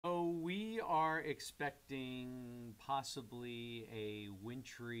are expecting possibly a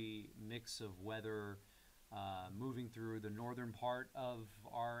wintry mix of weather moving through the northern part of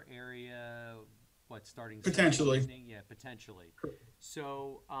our area. What, starting Sunday Potentially. evening? Yeah, potentially.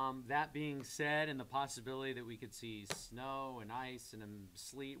 So that being said, and the possibility that we could see snow and ice and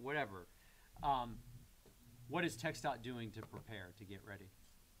sleet, whatever. Um, what is TxDOT doing to prepare to get ready?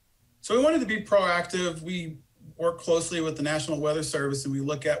 So we wanted to be proactive. We work closely with the National Weather Service and we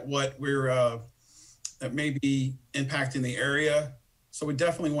look at what we're that may be impacting the area. So we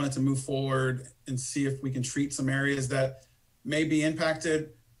definitely wanted to move forward and see if we can treat some areas that may be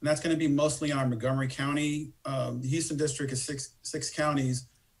impacted. And that's going to be mostly in our Montgomery County. The Houston District is six counties,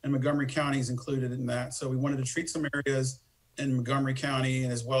 and Montgomery County is included in that. So we wanted to treat some areas in Montgomery County,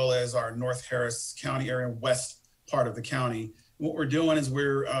 and as well as our North Harris County area, west part of the county. What we're doing is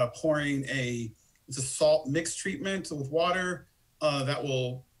we're pouring it's a salt mix treatment with water that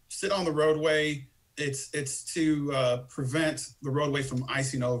will sit on the roadway. It's to prevent the roadway from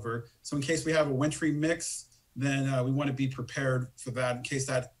icing over. So in case we have a wintry mix, then we want to be prepared for that in case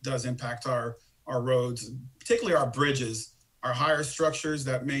that does impact our roads, particularly our bridges, our higher structures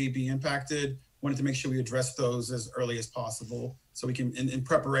that may be impacted. Wanted to make sure we address those as early as possible so we can, in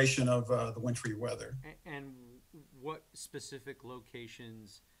preparation of the wintry weather. And what specific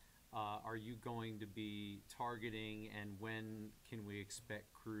locations are you going to be targeting, and when can we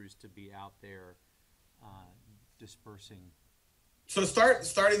expect crews to be out there dispersing? So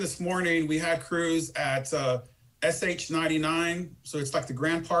starting this morning, we had crews at SH 99. So it's like the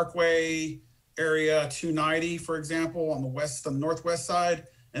Grand Parkway area, 290, for example, on the northwest side.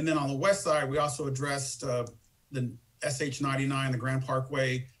 And then on the west side, we also addressed the SH 99, the Grand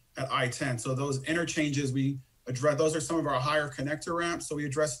Parkway at I-10. So those interchanges, we address, those are some of our higher connector ramps. So we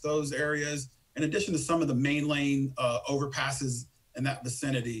addressed those areas in addition to some of the main lane overpasses in that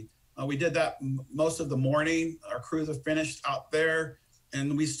vicinity. We did that most of the morning. Our crews are finished out there,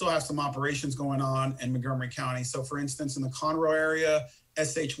 and we still have some operations going on in Montgomery County. So for instance, in the Conroe area,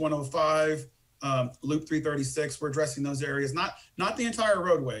 SH 105, Loop 336, we're addressing those areas, not the entire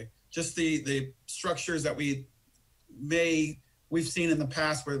roadway, just the structures that we've seen in the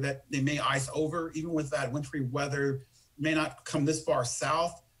past where that they may ice over, even with that wintry weather, may not come this far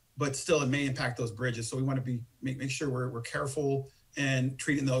south, but still it may impact those bridges. So we want to make sure we're careful and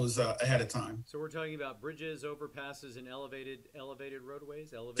treating those ahead of time. So we're talking about bridges, overpasses, and elevated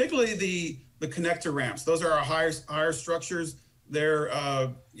roadways. Particularly the connector ramps. Those are our higher structures. They're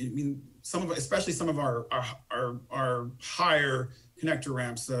especially some of our higher connector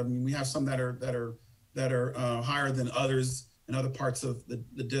ramps. We have some that are higher than others in other parts of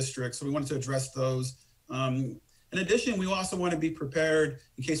the district. So we wanted to address those. In addition, we also want to be prepared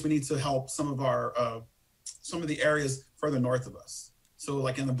in case we need to help some of the areas further north of us. So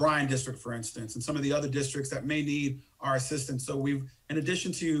like in the Bryan district, for instance, and some of the other districts that may need our assistance. So in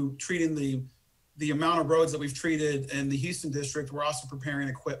addition to treating the amount of roads that we've treated in the Houston district, we're also preparing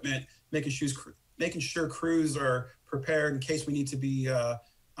equipment, making sure crews are prepared in case we need to be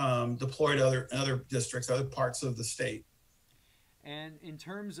deployed to other districts, other parts of the state. And in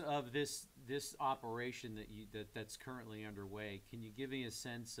terms of this operation that's currently underway, can you give me a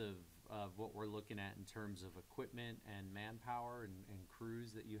sense of what we're looking at in terms of equipment and manpower and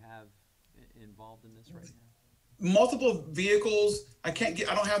crews that you have involved in this right now? Multiple vehicles. I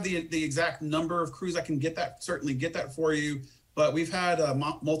don't have the exact number of crews. I can certainly get that for you. But we've had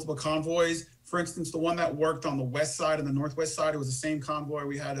multiple convoys. For instance, the one that worked on the west side and the northwest side, it was the same convoy.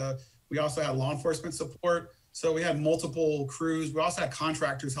 We also had law enforcement support. So we had multiple crews. We also had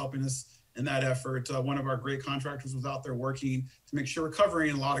contractors helping us in that effort. One of our great contractors was out there working to make sure we're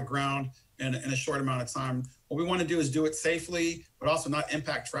covering a lot of ground in a short amount of time. What we want to do is do it safely, but also not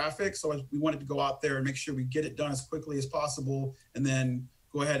impact traffic. So we wanted to go out there and make sure we get it done as quickly as possible, and then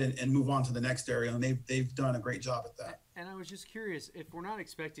go ahead and move on to the next area. And they've done a great job at that. And I was just curious, if we're not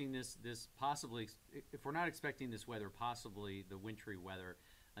expecting this weather, possibly the wintry weather,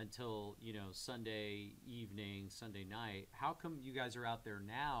 until Sunday evening, Sunday night, how come you guys are out there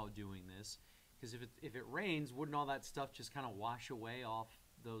now doing this? Because if it rains, wouldn't all that stuff just kind of wash away off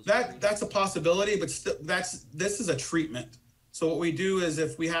those? That's a possibility, but this is a treatment. So what we do is,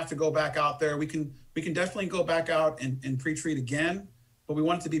 if we have to go back out there, we can definitely go back out and pre-treat again. But we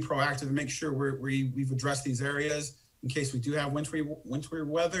want to be proactive and make sure we've addressed these areas in case we do have wintry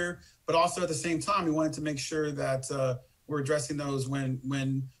weather. But also at the same time, we wanted to make sure that we're addressing those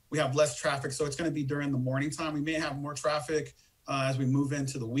when we have less traffic. So it's going to be during the morning time. We may have more traffic as we move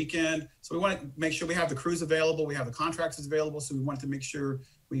into the weekend. So we want to make sure we have the crews available, we have the contractors available. So we wanted to make sure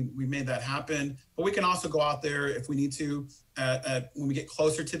we made that happen. But we can also go out there if we need to when we get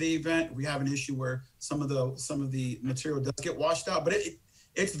closer to the event. If we have an issue where some of the material does get washed out, but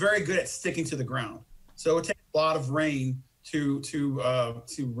it's very good at sticking to the ground. So it takes a lot of rain to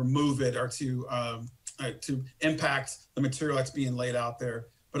remove it or to impact the material that's being laid out there.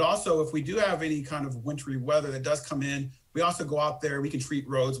 But also, if we do have any kind of wintry weather that does come in, we also go out there. We can treat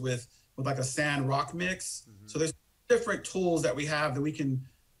roads with like a sand rock mix. Mm-hmm. So there's different tools that we have that we can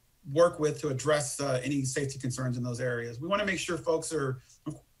work with to address any safety concerns in those areas. We want to make sure folks are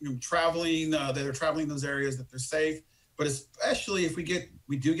traveling, that they're traveling in those areas, that they're safe. But especially if we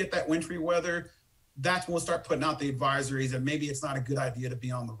do get that wintry weather, that's when we'll start putting out the advisories that maybe it's not a good idea to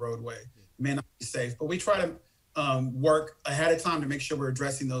be on the roadway. It may not be safe, but we try to work ahead of time to make sure we're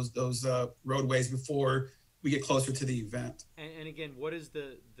addressing those roadways before we get closer to the event. And again, what is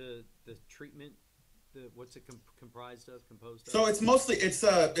the treatment? What's it composed of? So it's mostly it's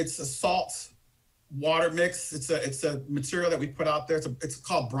a salt water mix. It's a material that we put out there. It's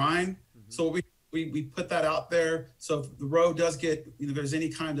called brine. Mm-hmm. So we put that out there. So if the road does get, there's any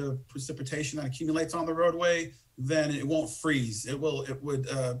kind of precipitation that accumulates on the roadway, then it won't freeze. It would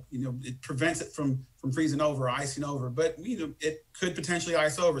it prevents it from freezing over, or icing over. But it could potentially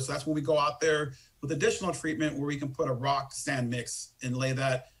ice over. So that's when we go out there with additional treatment where we can put a rock sand mix and lay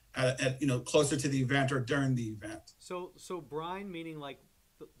that at closer to the event or during the event. So brine meaning like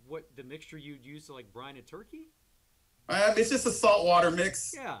what the mixture you'd use to like brine a turkey? It's just a salt water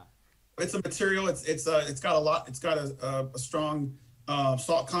mix. Yeah. It's a material. It's got a strong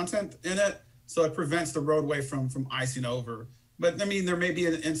salt content in it, so it prevents the roadway from icing over. But I mean, there may be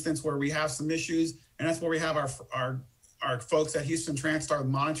an instance where we have some issues, and that's where we have our folks at Houston TransStar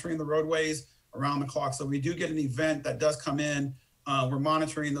monitoring the roadways around the clock. So we do get an event that does come in. We're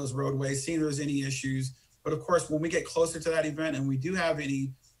monitoring those roadways, seeing if there's any issues. But of course, when we get closer to that event and we do have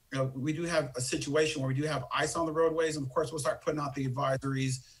a situation where we do have ice on the roadways, and of course, we'll start putting out the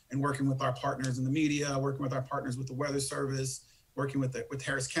advisories and working with our partners in the media, working with our partners with the Weather Service, working with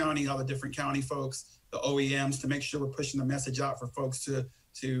Harris County, all the different county folks, the OEMs, to make sure we're pushing the message out for folks to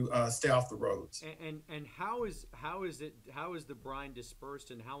stay off the roads. And how is the brine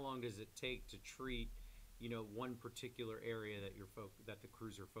dispersed, and how long does it take to treat one particular area that the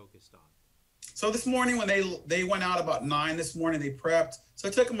crews are focused on? So this morning when they went out about 9 this morning, they prepped. So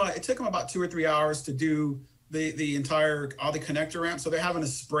it took them about 2 or 3 hours to do all the connector ramps. So they're having to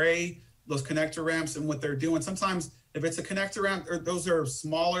spray those connector ramps, and what they're doing, sometimes if it's a connector ramp, or those are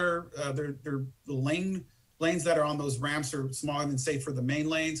smaller, they're the lanes that are on those ramps are smaller than, say, for the main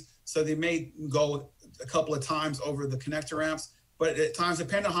lanes. So they may go a couple of times over the connector ramps, but at times,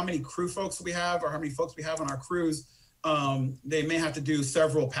 depending on how many crew folks we have or how many folks we have on our crews, they may have to do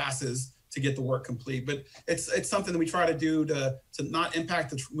several passes to get the work complete. But it's something that we try to do to not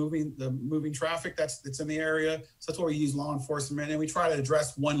impact the moving traffic that's in the area. So that's why we use law enforcement, and we try to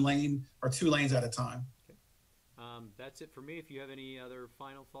address 1 lane or 2 lanes at a time. Okay. That's it for me. If you have any other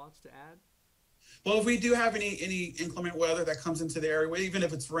final thoughts to add? Well, if we do have any inclement weather that comes into the area, even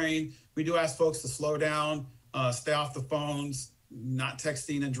if it's rain, we do ask folks to slow down, stay off the phones, not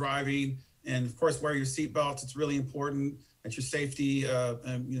texting and driving, and of course wear your seatbelts. It's really important that your safety,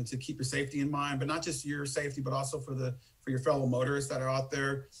 to keep your safety in mind, but not just your safety, but also for your fellow motorists that are out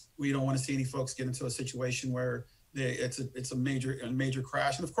there. We don't want to see any folks get into a situation where it's a major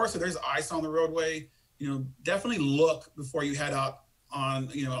crash. And of course, if there's ice on the roadway, definitely look before you head out on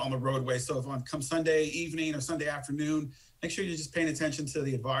the roadway. So if come Sunday evening or Sunday afternoon, make sure you're just paying attention to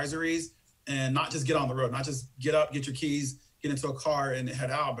the advisories and not just get on the road, not just get up, get your keys, get into a car and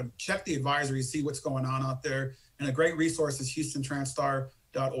head out, but check the advisories, see what's going on out there. And a great resource is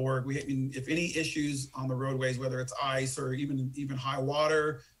HoustonTransStar.org. If any issues on the roadways, whether it's ice or even high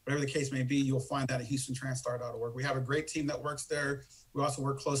water, whatever the case may be, you'll find that at HoustonTransStar.org. We have a great team that works there. We also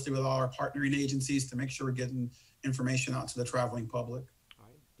work closely with all our partnering agencies to make sure we're getting information out to the traveling public. All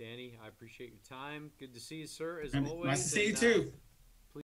right, Danny, I appreciate your time. Good to see you, sir, as and always. Nice to see you too.